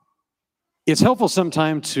It's helpful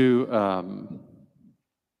sometime to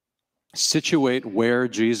situate where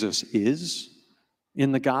Jesus is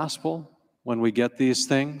in the gospel when we get these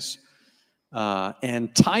things.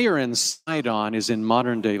 And Tyre and Sidon is in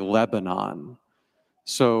modern-day Lebanon.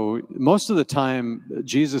 So most of the time,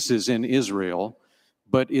 Jesus is in Israel,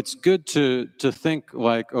 but it's good to think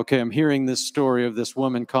like, okay, I'm hearing this story of this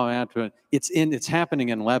woman calling out to it. It's happening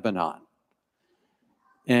in Lebanon.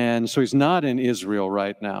 And so he's not in Israel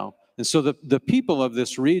right now. And so the people of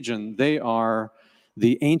this region, they are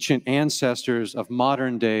the ancient ancestors of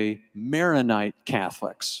modern-day Maronite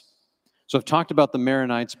Catholics. So I've talked about the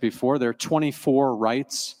Maronites before. There are 24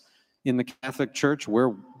 rites in the Catholic Church. We're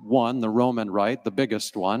one, the Roman Rite, the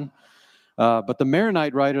biggest one. But the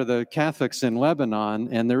Maronite Rite are the Catholics in Lebanon,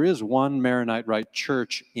 and there is one Maronite Rite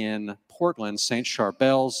church in Portland, St.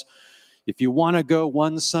 Charbel's. If you want to go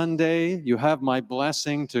one Sunday, you have my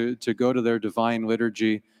blessing to go to their divine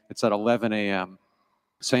liturgy. It's at 11 a.m.,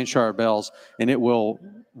 St. Charbel's, and it will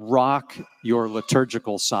rock your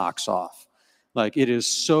liturgical socks off. Like, it is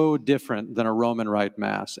so different than a Roman Rite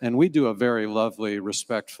Mass. And we do a very lovely,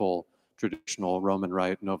 respectful, traditional Roman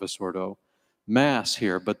Rite Novus Ordo Mass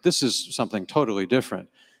here, but this is something totally different.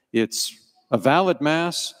 It's a valid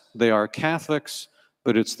Mass. They are Catholics,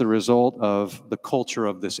 but it's the result of the culture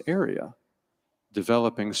of this area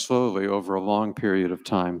developing slowly over a long period of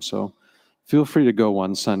time. So feel free to go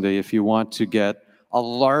one Sunday if you want to get a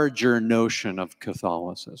larger notion of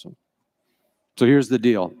Catholicism. So here's the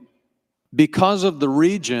deal. Because of the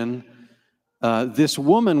region, this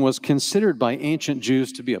woman was considered by ancient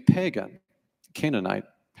Jews to be a pagan, Canaanite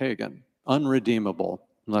pagan, unredeemable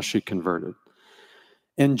unless she converted.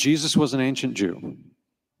 And Jesus was an ancient Jew.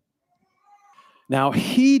 Now,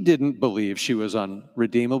 he didn't believe she was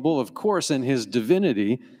unredeemable. Of course, in his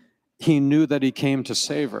divinity, he knew that he came to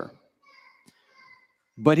save her.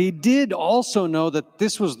 But he did also know that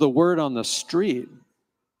this was the word on the street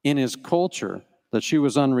in his culture, that she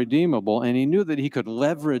was unredeemable, and he knew that he could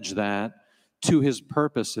leverage that to his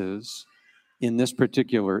purposes in this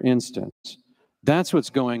particular instance. That's what's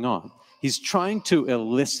going on. He's trying to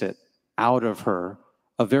elicit out of her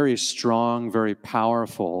a very strong, very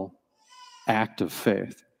powerful act of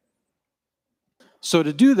faith. So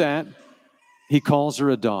to do that, he calls her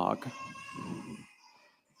a dog.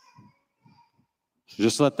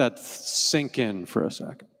 Just let that sink in for a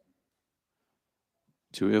second.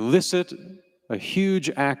 To elicit a huge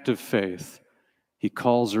act of faith, he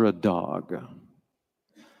calls her a dog.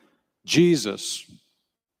 Jesus,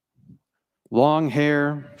 long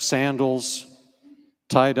hair, sandals,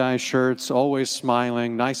 tie-dye shirts, always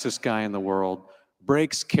smiling, nicest guy in the world,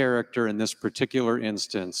 breaks character in this particular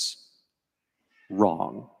instance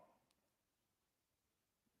wrong.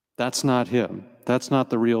 That's not him. That's not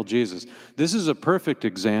the real Jesus. This is a perfect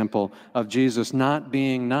example of Jesus not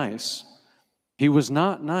being nice. He was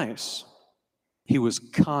not nice. He was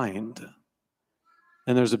kind.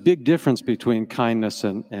 And there's a big difference between kindness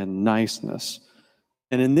and niceness.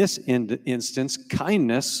 And in this instance,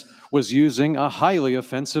 kindness was using a highly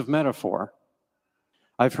offensive metaphor.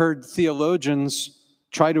 I've heard theologians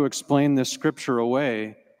try to explain this scripture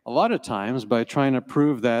away a lot of times by trying to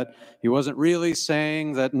prove that he wasn't really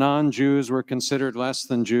saying that non-Jews were considered less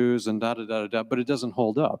than Jews and da-da-da-da-da, but it doesn't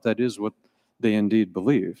hold up. That is what they indeed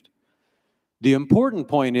believed. The important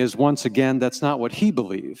point is, once again, that's not what he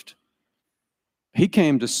believed. He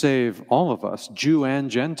came to save all of us, Jew and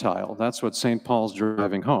Gentile. That's what St. Paul's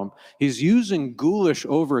driving home. He's using ghoulish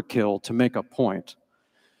overkill to make a point.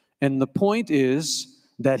 And the point is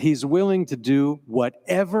that he's willing to do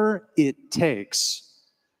whatever it takes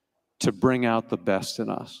to bring out the best in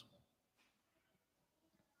us.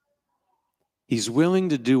 He's willing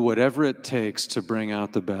to do whatever it takes to bring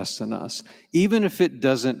out the best in us, even if it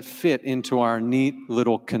doesn't fit into our neat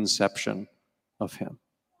little conception of him.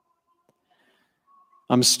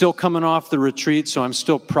 I'm still coming off the retreat, so I'm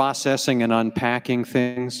still processing and unpacking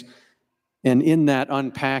things. And in that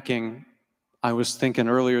unpacking, I was thinking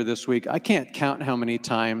earlier this week, I can't count how many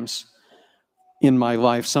times in my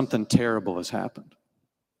life something terrible has happened.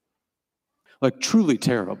 Like truly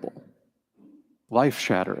terrible,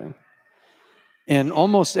 life-shattering. And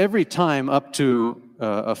almost every time up to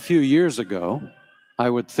a few years ago, I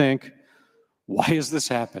would think, why is this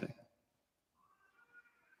happening?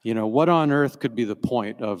 You know, what on earth could be the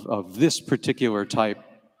point of this particular type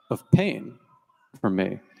of pain for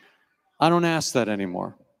me? I don't ask that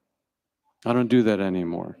anymore. I don't do that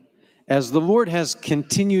anymore. As the Lord has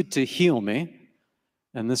continued to heal me,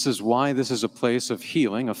 and this is why this is a place of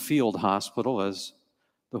healing, a field hospital, as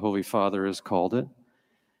the Holy Father has called it,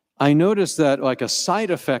 I noticed that like a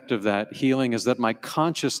side effect of that healing is that my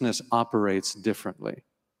consciousness operates differently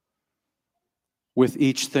with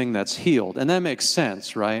each thing that's healed. And that makes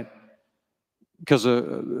sense, right? Because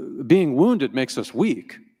being wounded makes us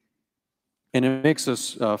weak, and it makes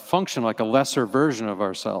us function like a lesser version of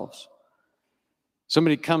ourselves.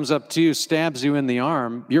 Somebody comes up to you, stabs you in the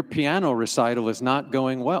arm, your piano recital is not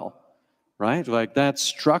going well, right? Like that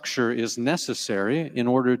structure is necessary in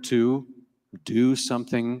order to do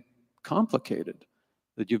something complicated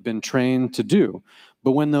that you've been trained to do.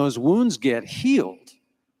 But when those wounds get healed,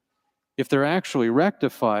 if they're actually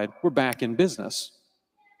rectified, we're back in business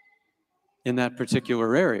in that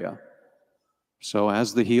particular area. So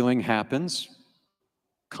as the healing happens,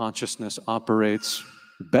 consciousness operates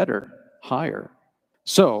better, higher.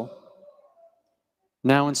 So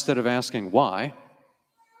now instead of asking why,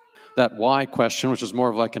 that why question, which is more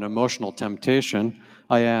of like an emotional temptation,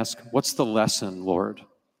 I ask, what's the lesson, Lord?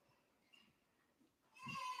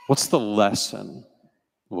 What's the lesson,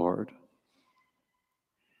 Lord?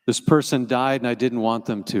 This person died and I didn't want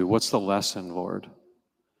them to. What's the lesson, Lord?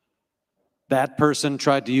 That person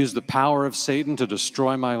tried to use the power of Satan to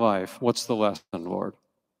destroy my life. What's the lesson, Lord?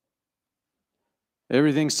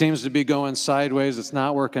 Everything seems to be going sideways. It's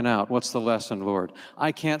not working out. What's the lesson, Lord?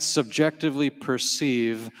 I can't subjectively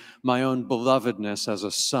perceive my own belovedness as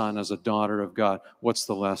a son, as a daughter of God. What's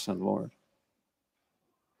the lesson, Lord?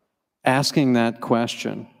 Asking that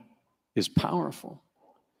question is powerful.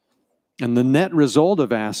 And the net result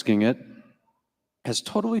of asking it has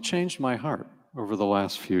totally changed my heart over the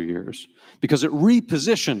last few years because it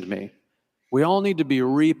repositioned me. We all need to be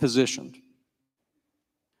repositioned.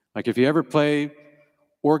 Like if you ever play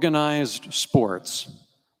organized sports,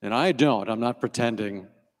 and I don't, I'm not pretending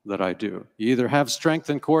that I do. You either have strength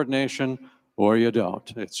and coordination or you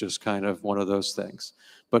don't. It's just kind of one of those things.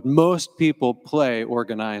 But most people play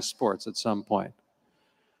organized sports at some point.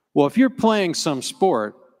 Well, if you're playing some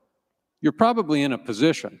sport, you're probably in a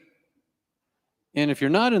position. And if you're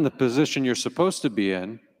not in the position you're supposed to be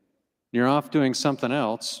in, you're off doing something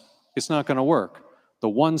else, it's not going to work. The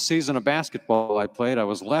one season of basketball I played, I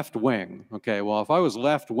was left wing. Okay, well, if I was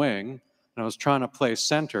left wing and I was trying to play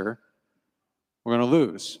center, we're going to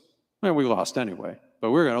lose. Well, we lost anyway,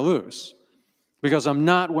 but we're going to lose because I'm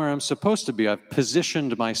not where I'm supposed to be. I've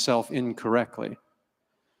positioned myself incorrectly.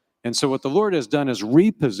 And so what the Lord has done is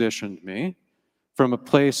repositioned me from a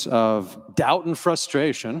place of doubt and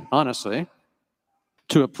frustration, honestly,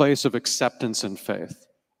 to a place of acceptance and faith.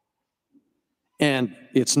 And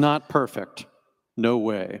it's not perfect. No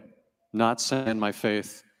way. Not saying my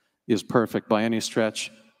faith is perfect by any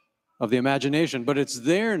stretch of the imagination, but it's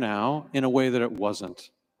there now in a way that it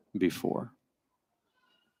wasn't before.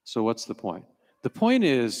 So what's the point? The point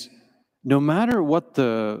is, no matter what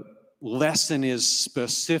the lesson is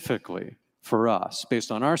specifically for us,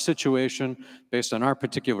 based on our situation, based on our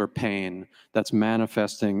particular pain that's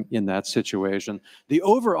manifesting in that situation, the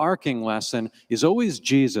overarching lesson is always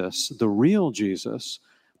Jesus, the real Jesus,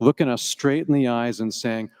 looking us straight in the eyes and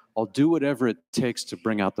saying, I'll do whatever it takes to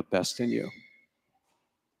bring out the best in you.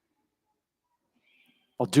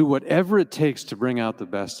 I'll do whatever it takes to bring out the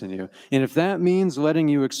best in you. And if that means letting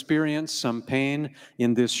you experience some pain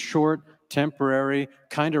in this short, temporary,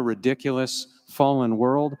 kind of ridiculous, fallen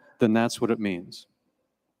world, then that's what it means.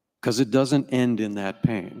 Because it doesn't end in that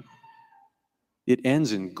pain. It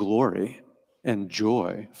ends in glory and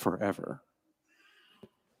joy forever.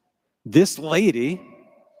 This lady,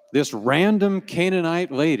 this random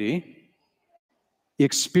Canaanite lady,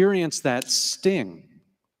 experienced that sting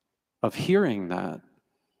of hearing that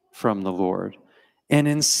from the Lord. And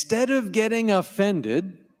instead of getting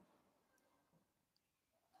offended,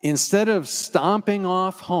 instead of stomping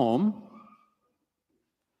off home,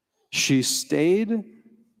 she stayed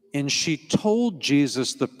and she told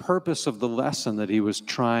Jesus the purpose of the lesson that he was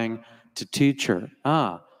trying to teach her.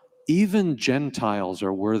 Even Gentiles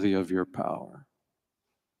are worthy of your power.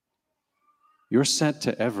 You're sent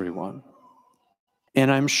to everyone. And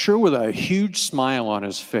I'm sure with a huge smile on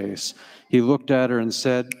his face, he looked at her and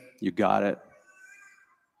said, you got it.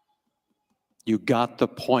 You got the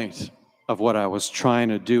point of what I was trying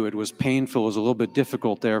to do. It was painful. It was a little bit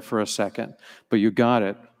difficult there for a second, but you got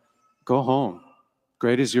it. Go home.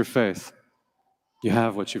 Great is your faith. You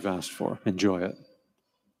have what you've asked for. Enjoy it.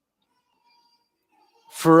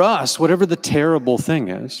 For us, whatever the terrible thing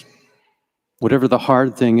is, whatever the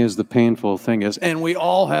hard thing is, the painful thing is, and we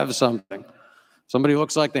all have something. Somebody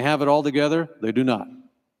looks like they have it all together. They do not.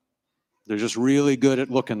 They're just really good at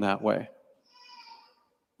looking that way.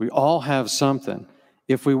 We all have something.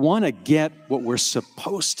 If we want to get what we're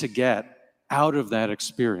supposed to get out of that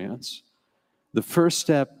experience, the first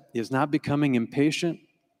step is not becoming impatient,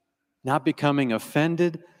 not becoming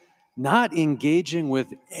offended, not engaging with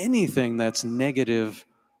anything that's negative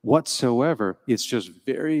whatsoever. It's just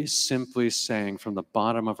very simply saying from the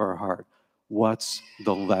bottom of our heart, what's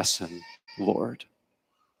the lesson, Lord?